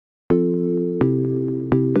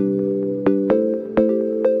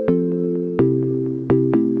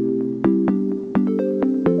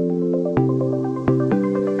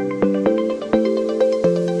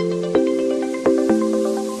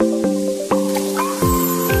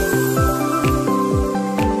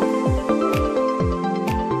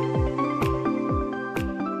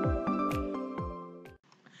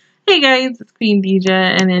guys, it's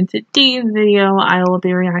Queendija, and in today's video, I will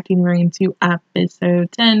be reacting to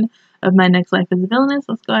episode 10 of My Next Life as a Villainess.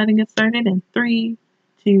 Let's go ahead and get started in 3,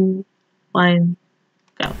 2, 1,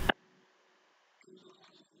 go.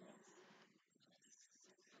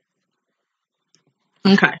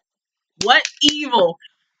 Okay. What evil?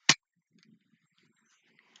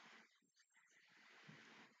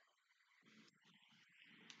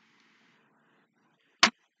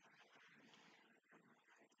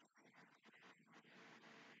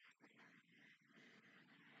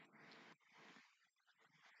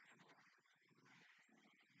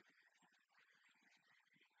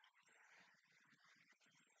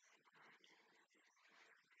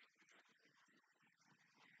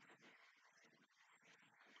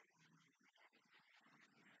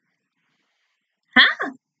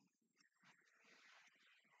 Huh?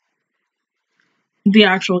 The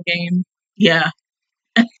actual game. Yeah.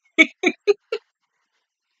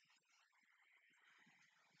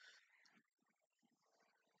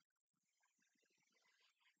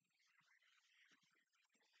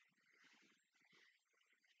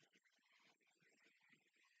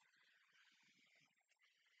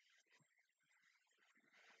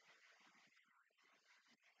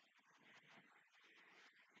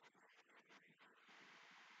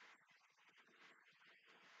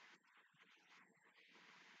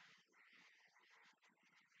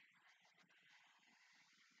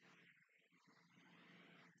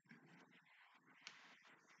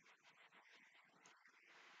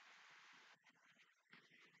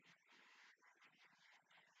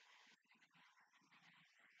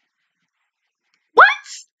 What?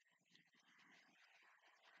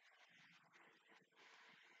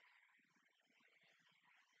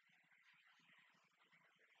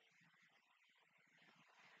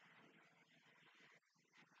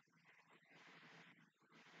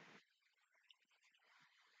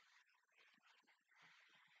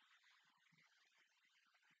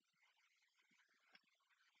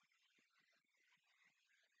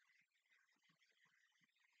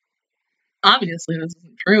 Obviously, this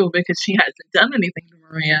isn't true because she hasn't done anything to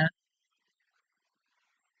Maria.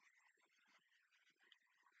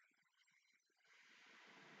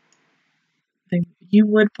 You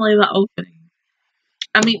would play the opening.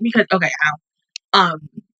 I mean, because, okay,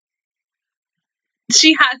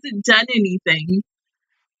 she hasn't done anything,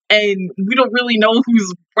 and we don't really know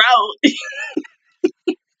whose route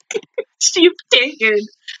she's taken.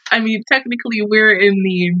 I mean, technically, we're in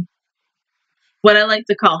the what I like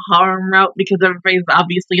to call harem route because everybody's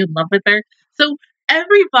obviously in love with her. So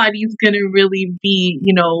everybody's gonna really be,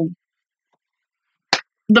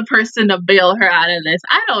 the person to bail her out of this.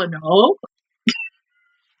 I don't know.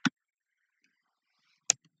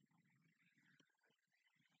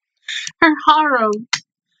 Her harem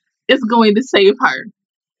is going to save her.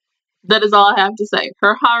 That is all I have to say.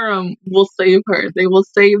 Her harem will save her. They will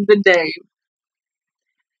save the day.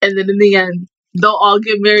 And then in the end, they'll all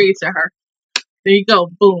get married to her. There you go.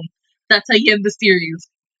 Boom. That's how you end the series.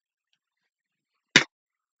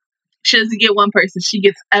 She doesn't get one person. She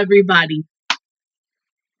gets everybody.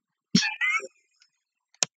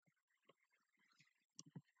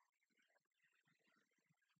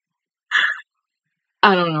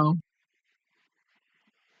 I don't know.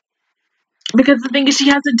 Because the thing is, she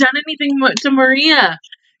hasn't done anything to Maria.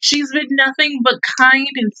 She's been nothing but kind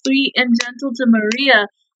and sweet and gentle to Maria.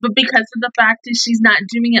 But because of the fact that she's not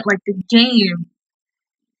doing it like the game,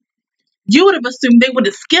 you would have assumed they would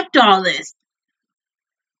have skipped all this.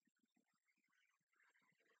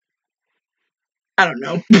 I don't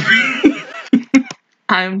know.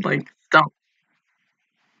 I'm like, stop.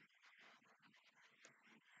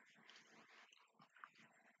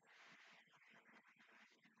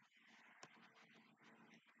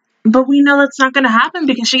 But we know that's not going to happen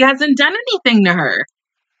because she hasn't done anything to her.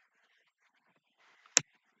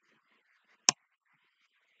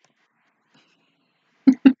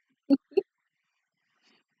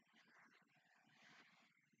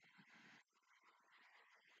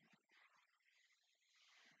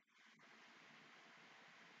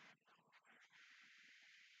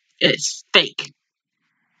 It's fake.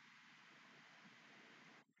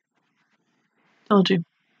 Told you.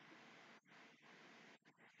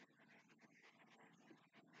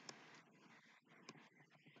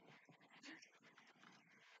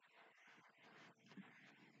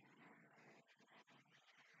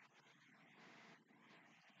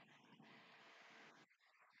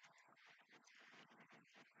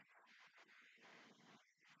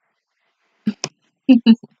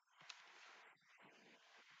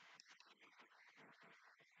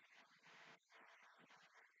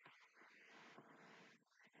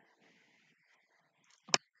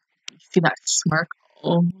 See that smirk?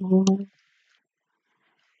 Oh.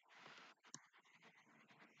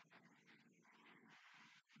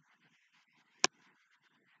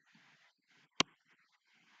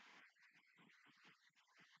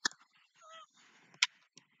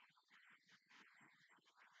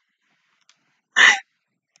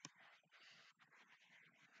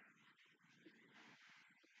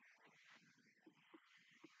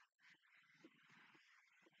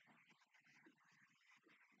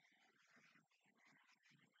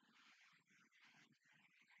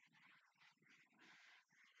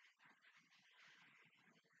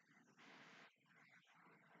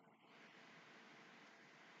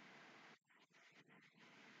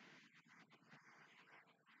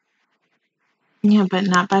 Yeah, but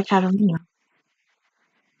not by Katarina.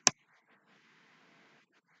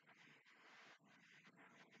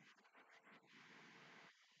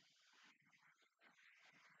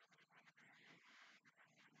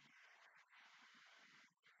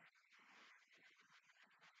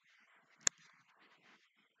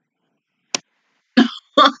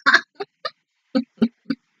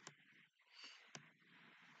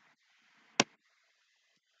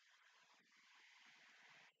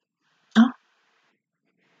 Oh.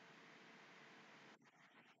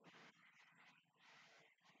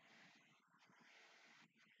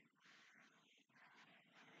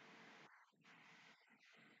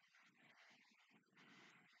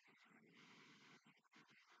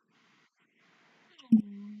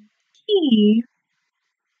 Hey.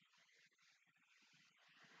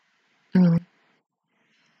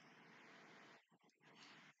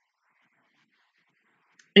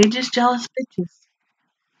 They just jealous bitches.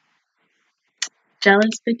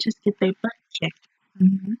 Jealous bitches get their butt kicked.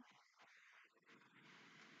 Mm-hmm.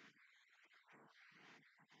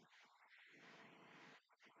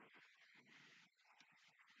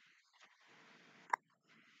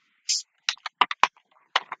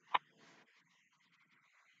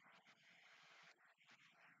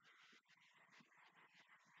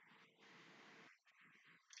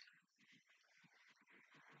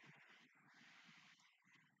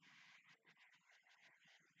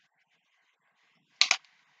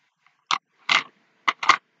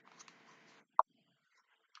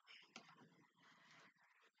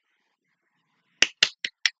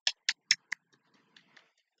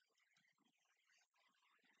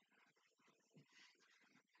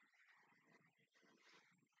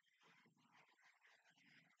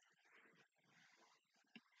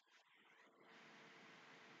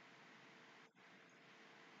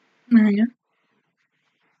 Maria.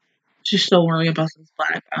 She's still worried about this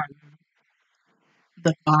black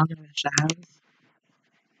the fog and the shadows.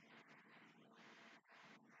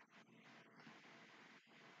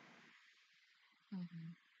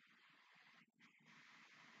 Mm-hmm.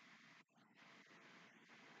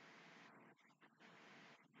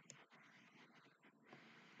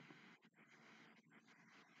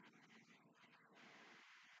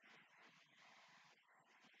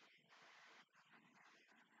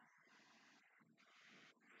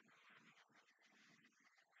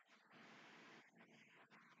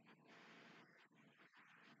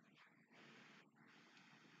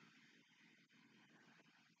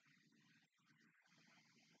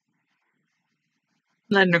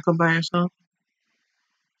 Letting her go by herself.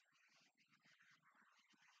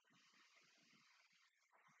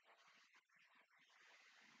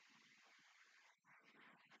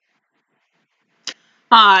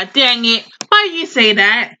 Aw, dang it. Why you say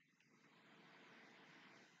that?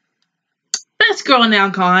 Best girl now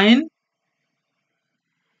gone.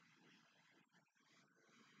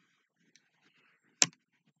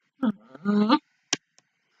 Mm-hmm.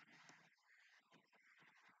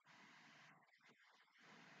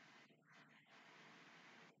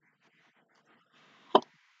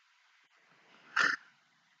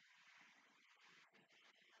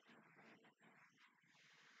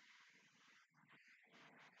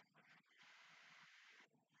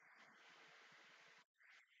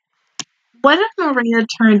 What if Maria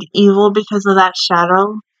turned evil because of that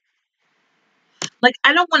shadow? Like,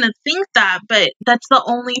 I don't want to think that, but that's the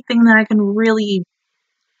only thing that I can really...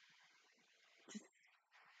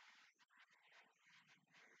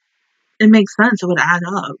 It makes sense. It would add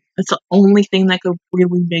up. It's the only thing that could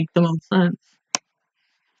really make the most sense.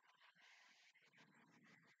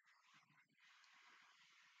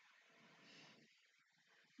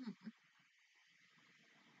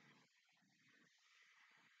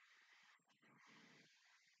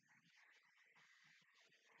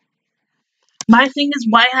 My thing is,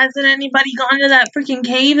 why hasn't anybody gone to that freaking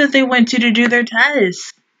cave that they went to do their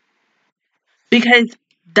test? Because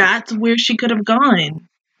that's where she could have gone.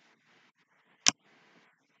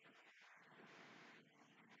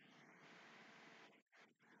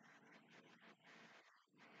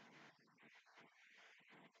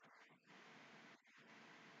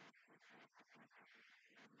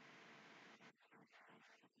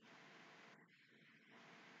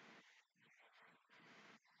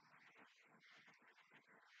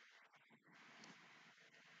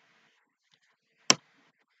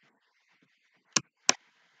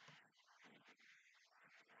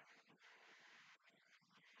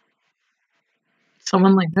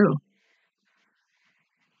 Someone like who?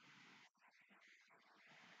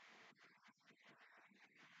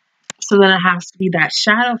 So then it has to be that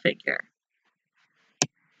shadow figure.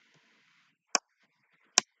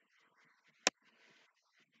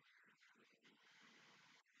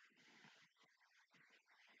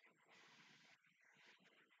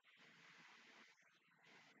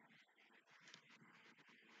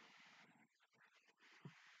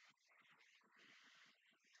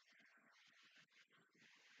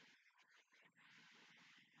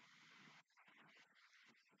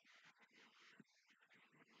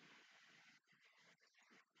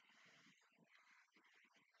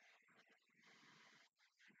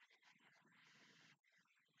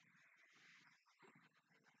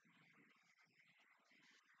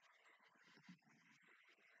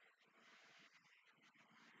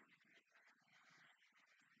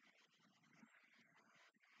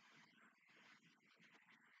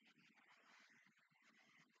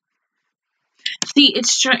 See,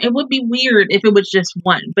 it would be weird if it was just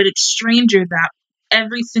one, but it's stranger that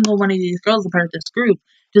every single one of these girls, a part of this group,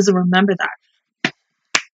 doesn't remember that.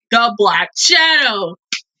 The Black Shadow!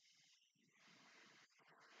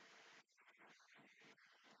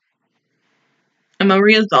 And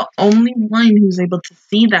Maria's the only one who's able to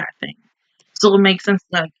see that thing. So it makes sense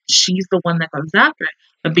that she's the one that goes after it.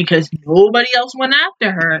 But because nobody else went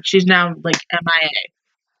after her, she's now like MIA.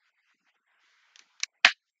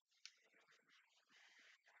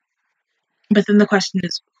 But then the question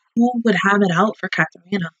is, who would have it out for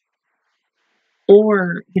Katarina?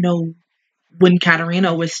 Or, when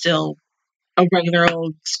Katarina was still a regular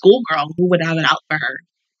old schoolgirl, who would have it out for her?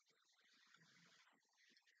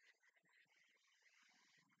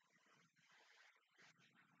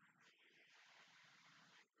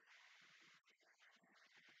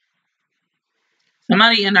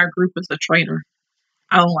 Somebody in our group is a traitor.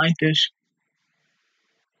 I don't like this.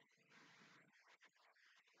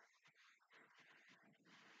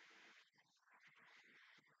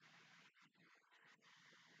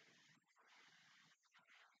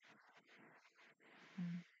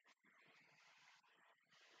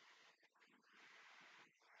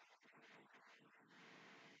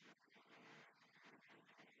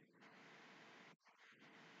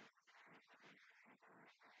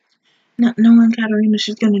 Not knowing Katarina,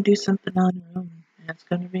 she's going to do something on her own. That's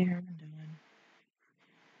going to be her doing.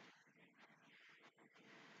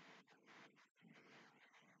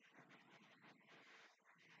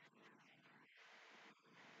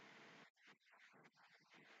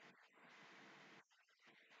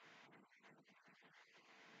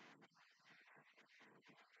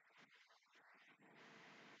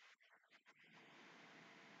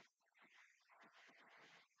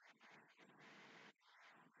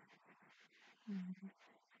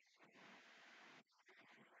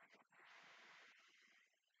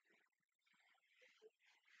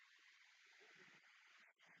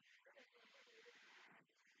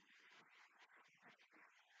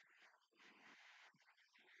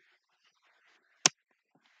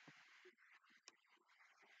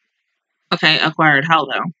 Okay, acquired how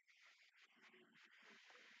though?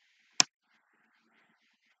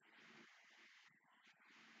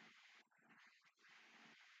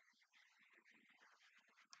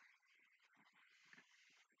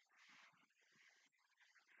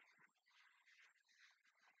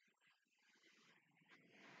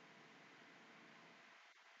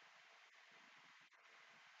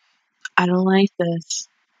 I don't like this.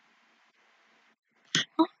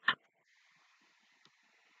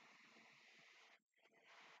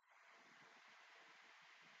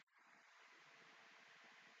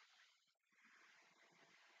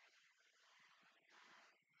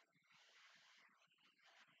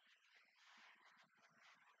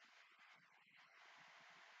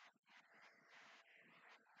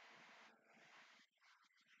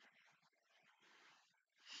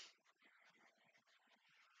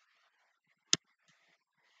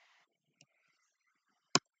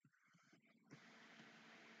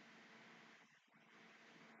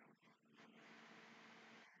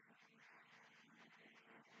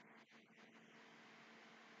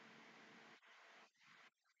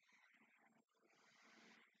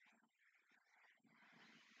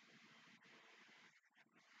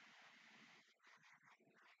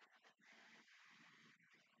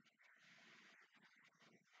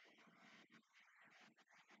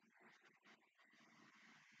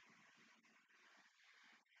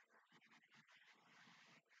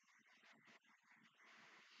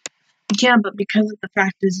 Yeah, but because of the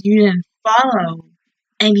fact is you didn't follow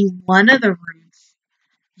any one of the routes,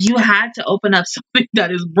 you had to open up something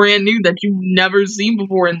that is brand new that you've never seen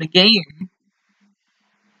before in the game.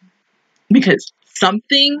 Because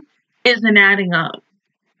Something isn't adding up.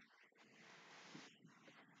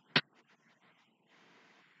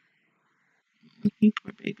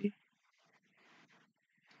 Poor baby.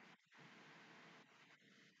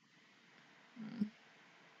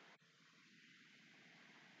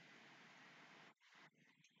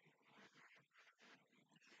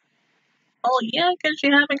 Oh yeah, because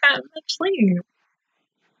you haven't gotten much sleep.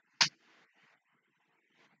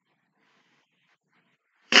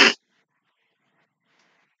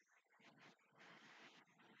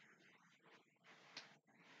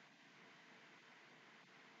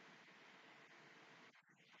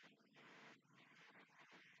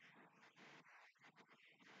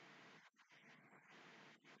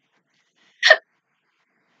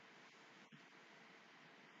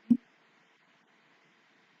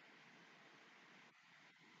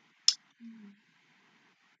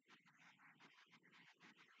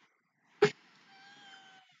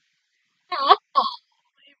 Oh, my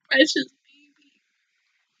precious baby.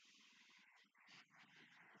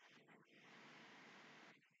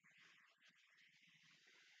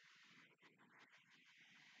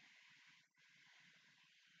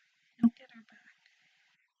 Don't get her back.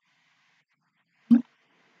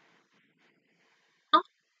 Oh.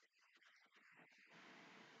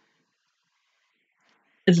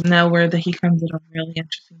 Isn't that where he comes at a really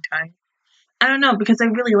interesting time? I don't know, because I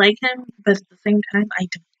really like him, but at the same time, I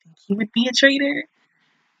don't think he would be a traitor.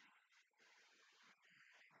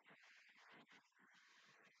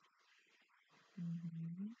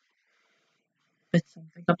 But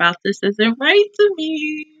something about this isn't right to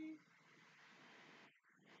me.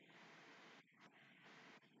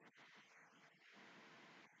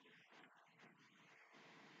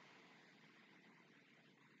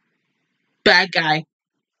 Bad guy.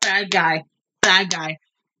 Bad guy. Bad guy.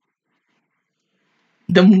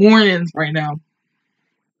 The mornings right now.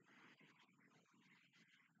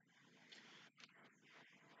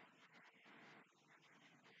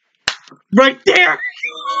 Right there.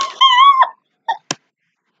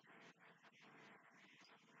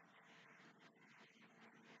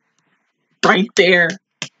 Right there.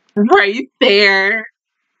 Right there.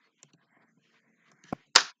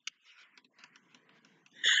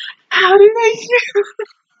 How did I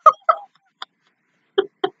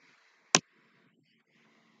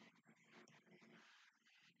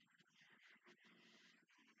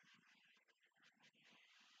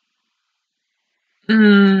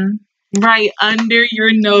hear? Right under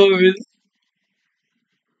your nose.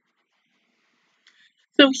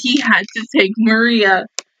 So he had to take Maria.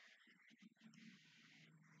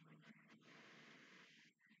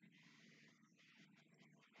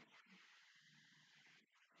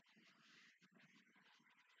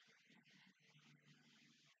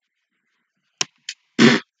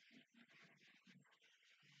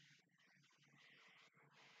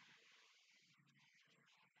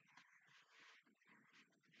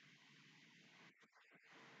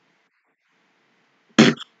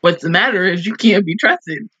 What's the matter is you can't be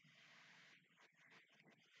trusted.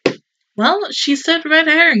 Well, she said red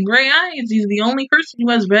hair and gray eyes. He's the only person who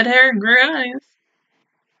has red hair and gray eyes.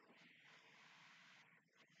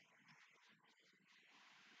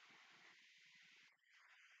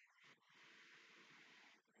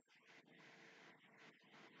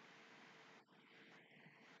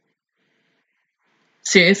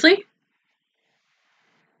 Seriously?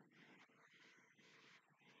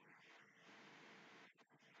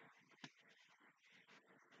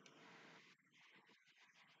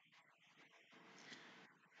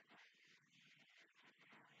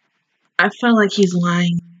 I feel like he's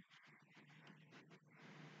lying.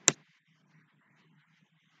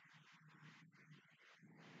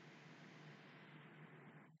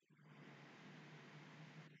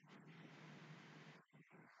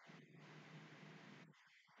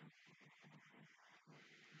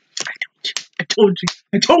 I told you.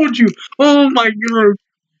 I told you. Oh my god.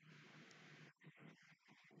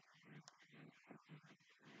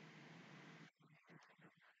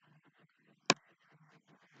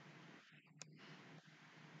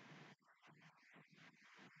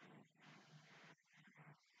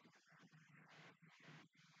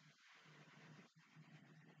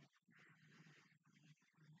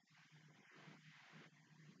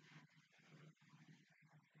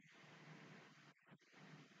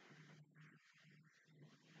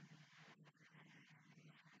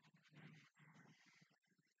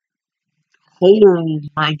 Oh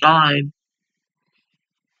my god.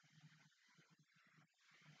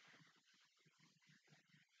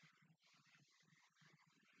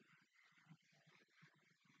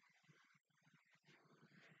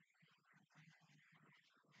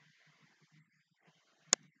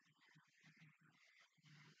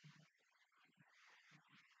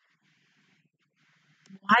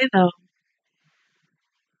 why though?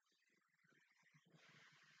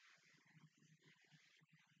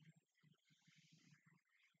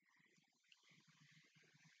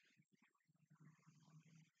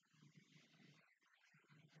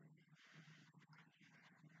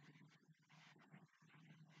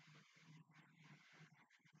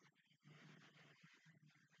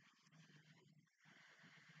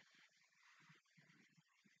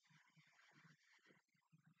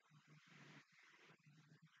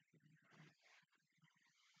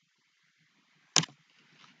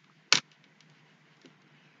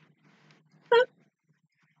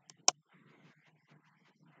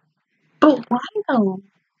 But why though?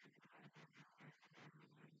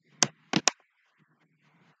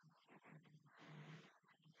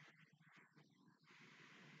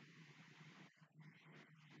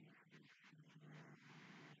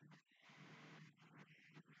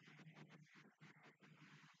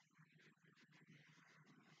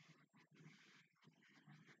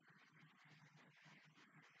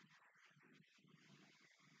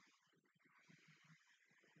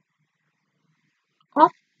 Oh,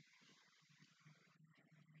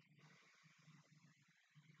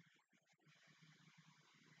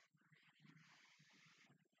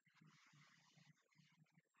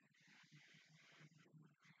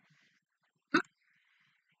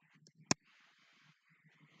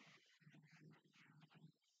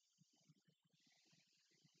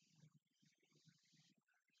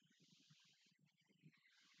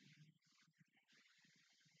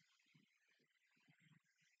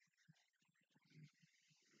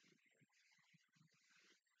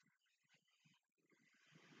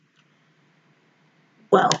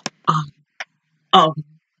 well, um, um,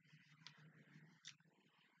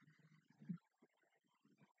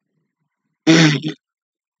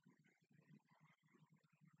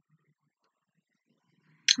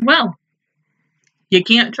 well, you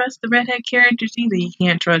can't trust the redhead characters either. You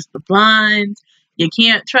can't trust the blondes. You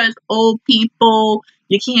can't trust old people.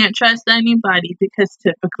 You can't trust anybody because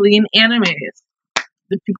typically in animes,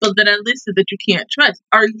 the people that are listed that you can't trust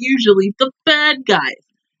are usually the bad guys.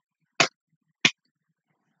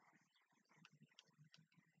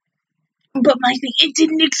 But my thing, it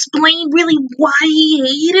didn't explain really why he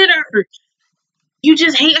hated her. You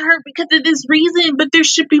just hate her because of this reason, but there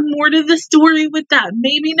should be more to the story with that.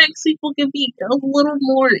 Maybe next week will give me a little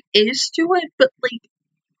more ish to it, but like,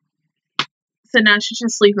 so now she's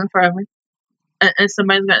just sleeping forever. And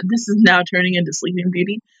somebody's got, this is now turning into Sleeping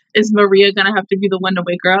Beauty. Is Maria gonna have to be the one to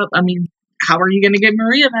wake her up? I mean, how are you gonna get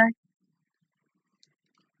Maria back?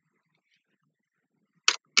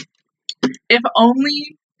 If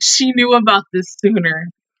only she knew about this sooner,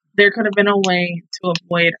 there could have been a way to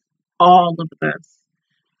avoid all of this.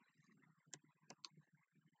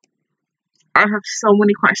 I have so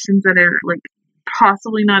many questions that are like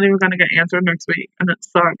possibly not even gonna get answered next week, and it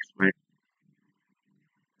sucks, but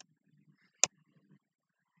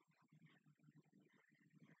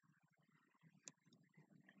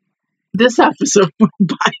this episode went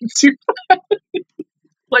by too fast.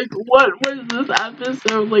 Like, what was this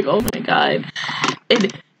episode? Like, oh my god.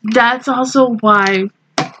 And that's also why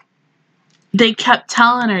they kept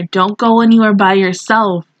telling her, don't go anywhere by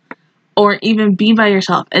yourself or even be by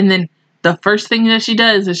yourself. And then the first thing that she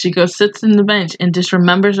does is she goes, sits in the bench and just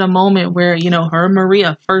remembers a moment where, you know, her and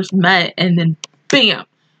Maria first met, and then bam,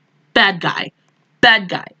 bad guy. Bad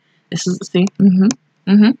guy. This is, see,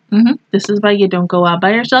 this is why you don't go out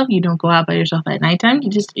by yourself. You don't go out by yourself at nighttime. You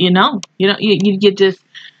just, you just,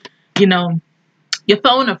 you know, you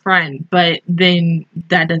phone a friend, but then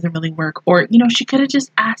that doesn't really work. Or, you know, she could have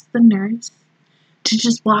just asked the nurse to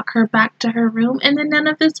just walk her back to her room, and then none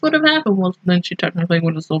of this would have happened. Well, then she technically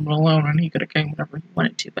would have still been alone, and he could have came whenever he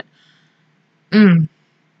wanted to, but,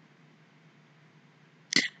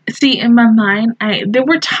 See, in my mind, there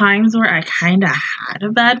were times where I kind of had a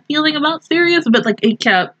bad feeling about Sirius, but, like, it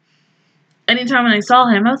kept, anytime when I saw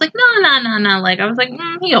him, I was like, no, like, I was like,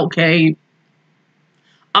 he okay.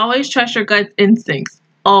 Always trust your gut instincts.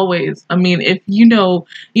 Always. I mean, if you know,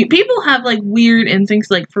 people have like weird instincts.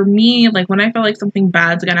 Like for me, like when I feel like something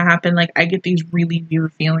bad's gonna happen, like I get these really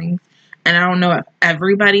weird feelings. And I don't know if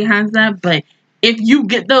everybody has that, but if you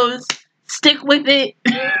get those, stick with it.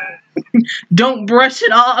 Don't brush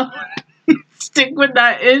it off. Stick with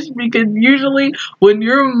that ish, because usually when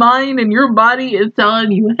your mind and your body is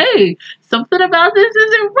telling you, hey, something about this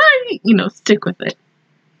isn't right, you know, stick with it.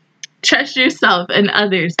 Trust yourself and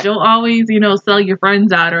others. Don't always, you know, sell your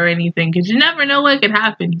friends out or anything, because you never know what could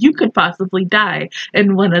happen. You could possibly die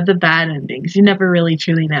in one of the bad endings. You never really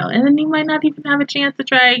truly know. And then you might not even have a chance to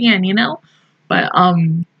try again, you know? But,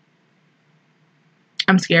 I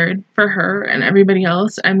I'm scared for her and everybody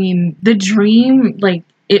else. I mean, the dream, like,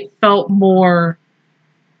 it felt more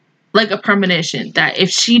like a premonition that if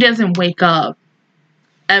she doesn't wake up,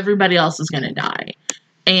 everybody else is going to die.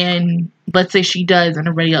 And let's say she does and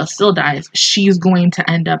everybody else still dies, she's going to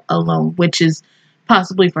end up alone, which is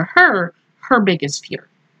possibly for her biggest fear.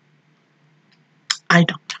 I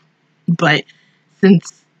don't know. But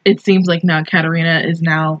since it seems like now Katarina is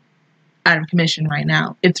now out of commission right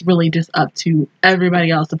now, it's really just up to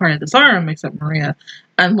everybody else a part of this harem except Maria,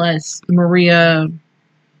 unless Maria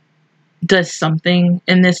does something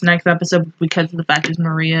in this next episode, because of the fact that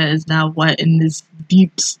Maria is now in this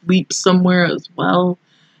deep sleep somewhere as well.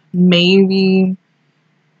 Maybe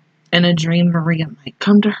in a dream Maria might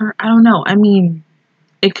come to her. I don't know. I mean,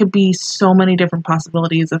 it could be so many different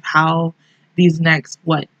possibilities of how these next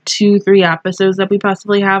 2-3 episodes that we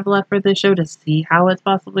possibly have left for this show to see how it's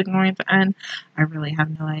possibly going to end. I really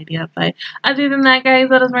have no idea. But other than that, guys,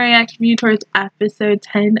 that is my reaction view towards episode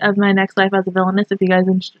 10 of My Next Life as a Villainess. If you guys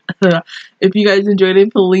enjoyed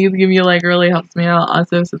it, please give me a like. It really helps me out.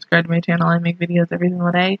 Also, subscribe to my channel. I make videos every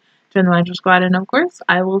single day. Join the Magic Squad, and of course,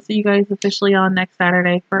 I will see you guys officially on next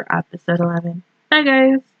Saturday for episode 11. Bye,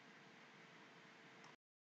 guys.